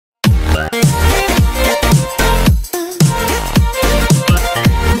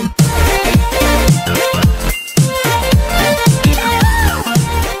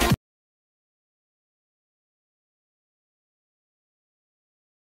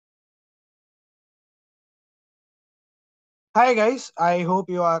Hi guys, I hope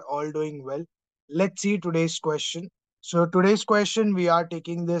you are all doing well. Let's see today's question. So today's question we are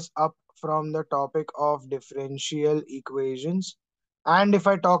taking this up from the topic of differential equations. And if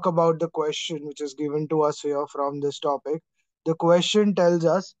I talk about the question which is given to us here from this topic, the question tells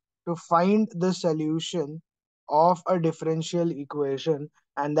us to find the solution of a differential equation,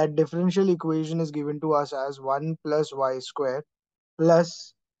 and that differential equation is given to us as 1 plus y square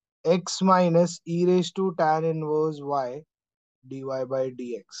plus x minus e raised to tan inverse y dy by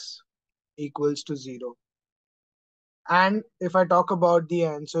dx equals to 0. And if I talk about the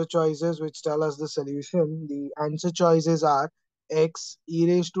answer choices which tell us the solution, the answer choices are x e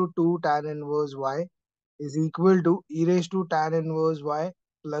raised to 2 tan inverse y is equal to e raised to tan inverse y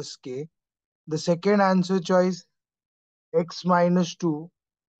plus k. The second answer choice, x minus 2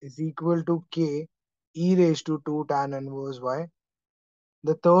 is equal to k e raised to 2 tan inverse y.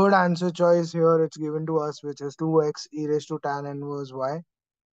 The third answer choice here it's given to us, which is 2x e raised to tan inverse y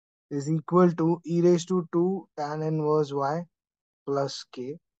is equal to e raised to 2 tan inverse y plus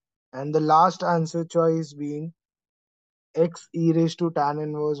k. And the last answer choice being x e raised to tan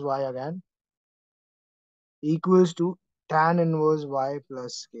inverse y again equals to tan inverse y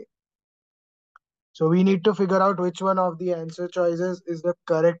plus k. So we need to figure out which one of the answer choices is the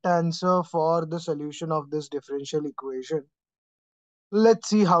correct answer for the solution of this differential equation. Let's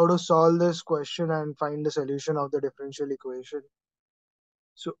see how to solve this question and find the solution of the differential equation.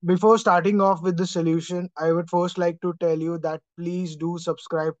 So before starting off with the solution, I would first like to tell you that please do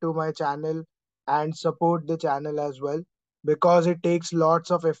subscribe to my channel and support the channel as well, because it takes lots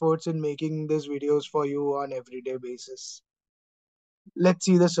of efforts in making these videos for you on everyday basis. Let's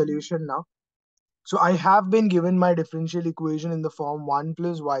see the solution now. So I have been given my differential equation in the form 1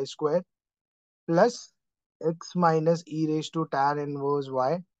 plus y square plus x minus e raised to tan inverse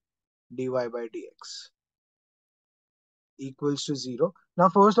y dy by dx equals to 0. Now,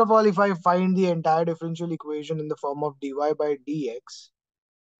 first of all, if I find the entire differential equation in the form of dy by dx,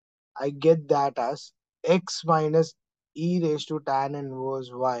 I get that as x minus e raised to tan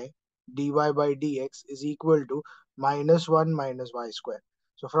inverse y dy by dx is equal to minus 1 minus y square.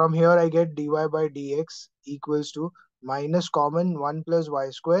 So from here I get dy by dx equals to minus common 1 plus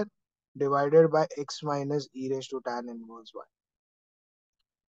y square divided by x minus e raised to tan inverse y.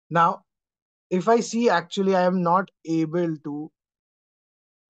 Now, if I see, actually I am not able to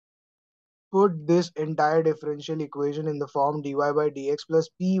put this entire differential equation in the form dy by dx plus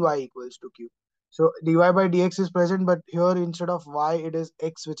py equals to q. So dy by dx is present, but here instead of y, it is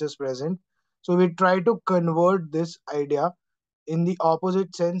x which is present. So we try to convert this idea in the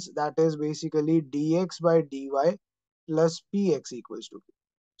opposite sense, that is basically dx by dy plus px equals to q.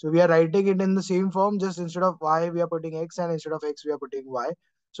 So we are writing it in the same form, just instead of y we are putting x, and instead of x we are putting y.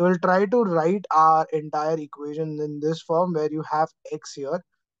 So we'll try to write our entire equation in this form where you have x here.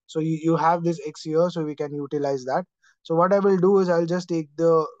 So you have this x here, so we can utilize that. So what I will do is I'll just take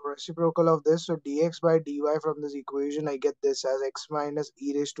the reciprocal of this. So dx by dy from this equation, I get this as x minus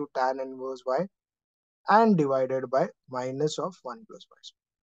e raised to tan inverse y and divided by minus of 1 plus y.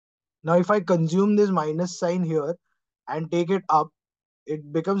 Now if I consume this minus sign here and take it up,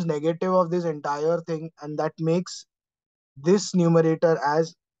 it becomes negative of this entire thing, and that makes this numerator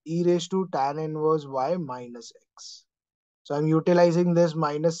as e raised to tan inverse y minus x. So I'm utilizing this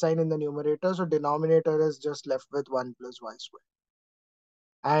minus sign in the numerator, so denominator is just left with 1 plus y square.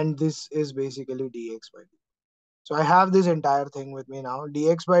 And this is basically dx by dy. So I have this entire thing with me now.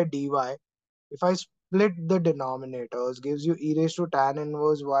 Dx by dy, if I split the denominators, gives you e raised to tan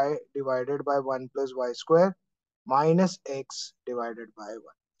inverse y divided by 1 plus y square minus x divided by 1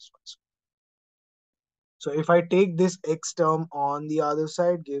 plus y square. So if I take this x term on the other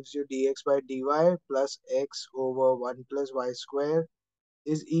side, gives you dx by dy plus x over 1 plus y square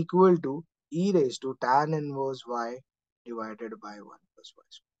is equal to e raised to tan inverse y divided by 1 plus y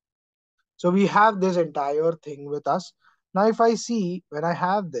square. So we have this entire thing with us. Now if I see, when I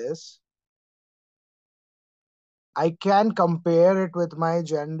have this, I can compare it with my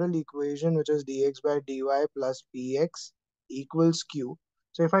general equation, which is dx by dy plus px equals q.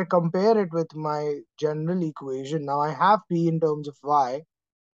 So if I compare it with my general equation, now I have p in terms of y,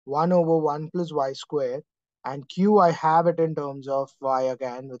 1 over 1 plus y square, and q I have it in terms of y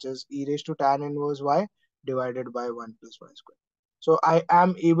again, which is e raised to tan inverse y divided by 1 plus y square. So I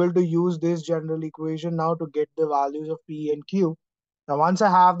am able to use this general equation now to get the values of p and q. Now once I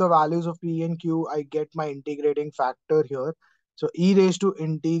have the values of p and q, I get my integrating factor here. So e raised to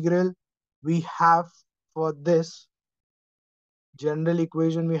integral, we have for this general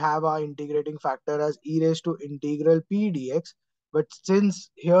equation, we have our integrating factor as e raised to integral p dx. But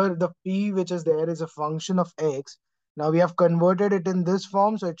since here the p which is there is a function of x, Now we have converted it in this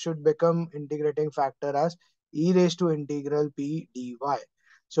form, so it should become integrating factor as e raised to integral p dy.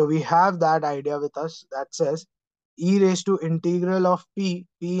 So we have that idea with us that says e raised to integral of p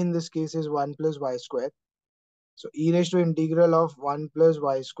in this case is 1 plus y square. So e raised to integral of 1 plus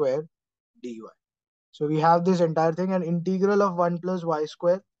y square dy. So we have this entire thing, and integral of 1 plus y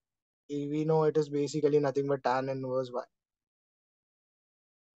square, we know it is basically nothing but tan inverse y,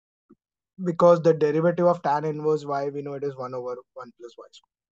 because the derivative of tan inverse y, we know it is 1 over 1 plus y square.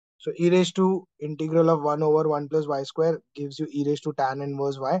 So e raised to integral of 1 over 1 plus y square gives you e raised to tan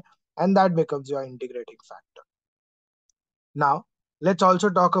inverse y, and that becomes your integrating factor. Now, let's also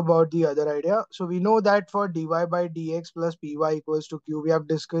talk about the other idea. So we know that for dy by dx plus py equals to q, we have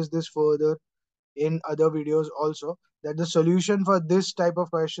discussed this further in other videos also, that the solution for this type of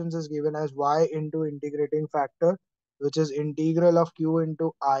questions is given as y into integrating factor, which is integral of q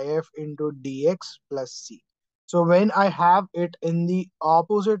into if into dx plus c. So when I have it in the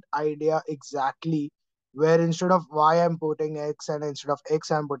opposite idea exactly, where instead of y I'm putting x and instead of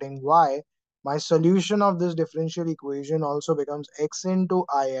x I'm putting y, my solution of this differential equation also becomes x into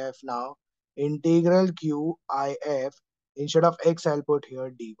if now, integral q if, instead of x I'll put here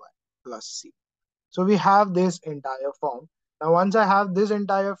dy plus c. So we have this entire form. Now, once I have this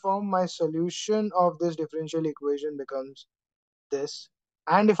entire form, my solution of this differential equation becomes this.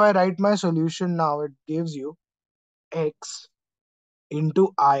 And if I write my solution now, it gives you x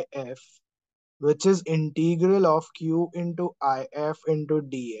into if, which is integral of q into if into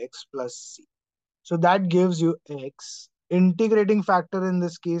dx plus c. So that gives you x. Integrating factor in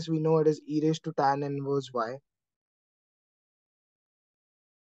this case, we know it is e raised to tan inverse y,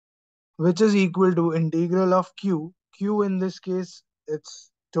 which is equal to integral of q. Q in this case, it's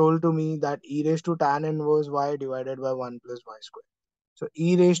told to me that e raised to tan inverse y divided by 1 plus y square. So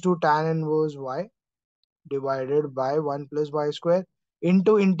e raised to tan inverse y divided by 1 plus y square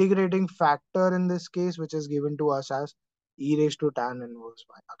into integrating factor in this case, which is given to us as e raised to tan inverse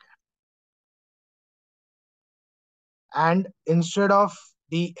y. Okay. And instead of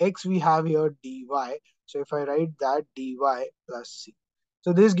dx, we have here dy. So if I write that dy plus c.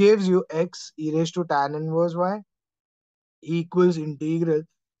 So this gives you x e raised to tan inverse y equals integral.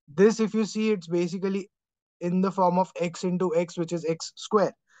 This, if you see, it's basically in the form of x into x, which is x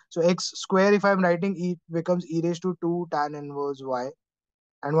square. So x square, if I'm writing, e becomes e raised to 2 tan inverse y.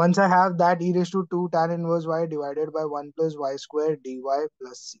 And once I have that, e raised to 2 tan inverse y divided by 1 plus y square dy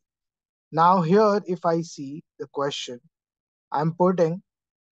plus c. Now here, if I see the question, I'm putting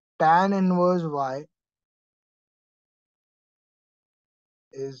tan inverse y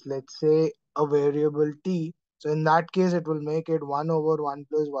is, let's say, a variable t. So in that case, it will make it 1 over 1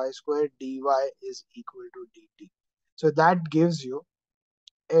 plus y squared dy is equal to dt. So that gives you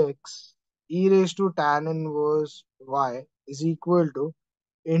x e raised to tan inverse y is equal to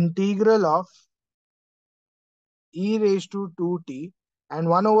integral of e raised to 2t and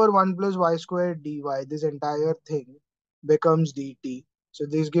 1 over 1 plus y squared dy. This entire thing becomes dt. So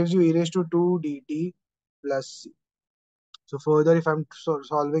this gives you e raised to 2 dt plus c. So further, if I'm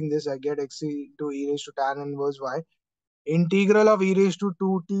solving this, I get x to e raised to tan inverse y. Integral of e raised to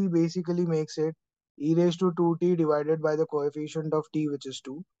 2t basically makes it e raised to 2t divided by the coefficient of t, which is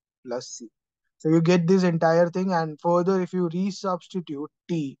 2, plus c. So you get this entire thing, and further, if you resubstitute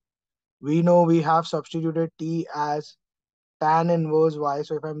t, we know we have substituted t as tan inverse y.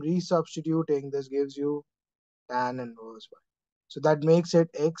 So if I'm resubstituting, this gives you tan inverse y. So that makes it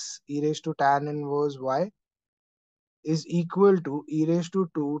x e raised to tan inverse y is equal to e raised to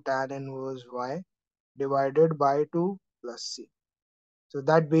 2 tan inverse y divided by 2 plus c. So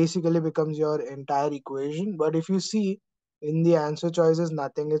that basically becomes your entire equation. But if you see in the answer choices,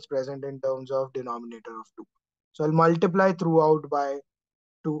 nothing is present in terms of denominator of 2. So I'll multiply throughout by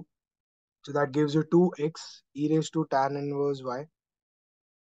 2. So that gives you 2x e raised to tan inverse y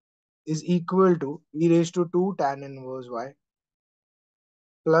is equal to e raised to 2 tan inverse y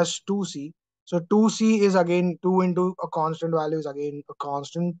plus 2c. So 2c is again 2 into a constant value is again a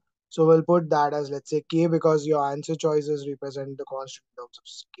constant. So we'll put that as, let's say, k, because your answer choices represent the constant in terms of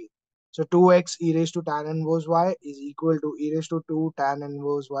k. So 2x e raised to tan inverse y is equal to e raised to 2 tan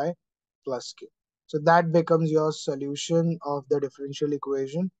inverse y plus k. So that becomes your solution of the differential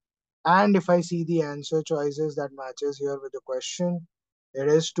equation. And if I see the answer choices that matches here with the question, it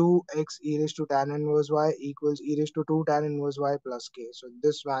is 2x e raised to tan inverse y equals e raised to 2 tan inverse y plus k. So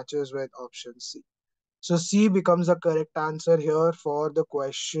this matches with option C. So C becomes the correct answer here for the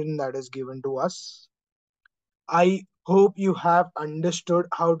question that is given to us. I hope you have understood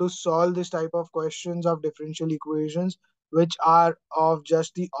how to solve this type of questions of differential equations. which are of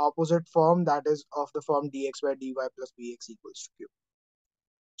just the opposite form, that is of the form dx by dy plus bx equals to q.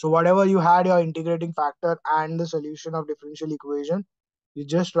 So whatever you had your integrating factor and the solution of differential equation, you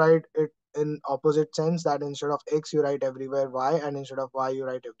just write it in opposite sense, that instead of x you write everywhere y, and instead of y you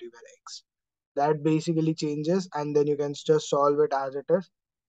write everywhere x. That basically changes, and then you can just solve it as it is,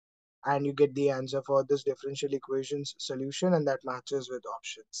 and you get the answer for this differential equations solution, and that matches with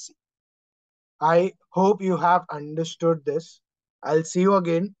option C. I hope you have understood this. I'll see you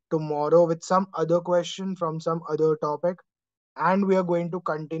again tomorrow with some other question from some other topic, and we are going to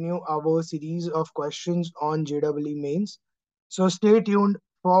continue our series of questions on JEE mains. So stay tuned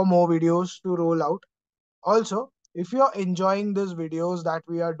for more videos to roll out. Also, if you're enjoying these videos that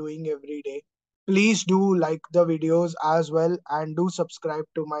we are doing every day, please do like the videos as well, and do subscribe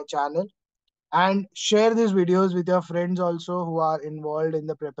to my channel, and share these videos with your friends also who are involved in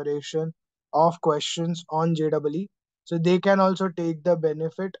the preparation of questions on JEE, so they can also take the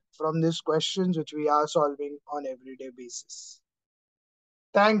benefit from these questions which we are solving on everyday basis.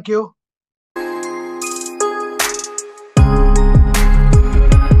 Thank you.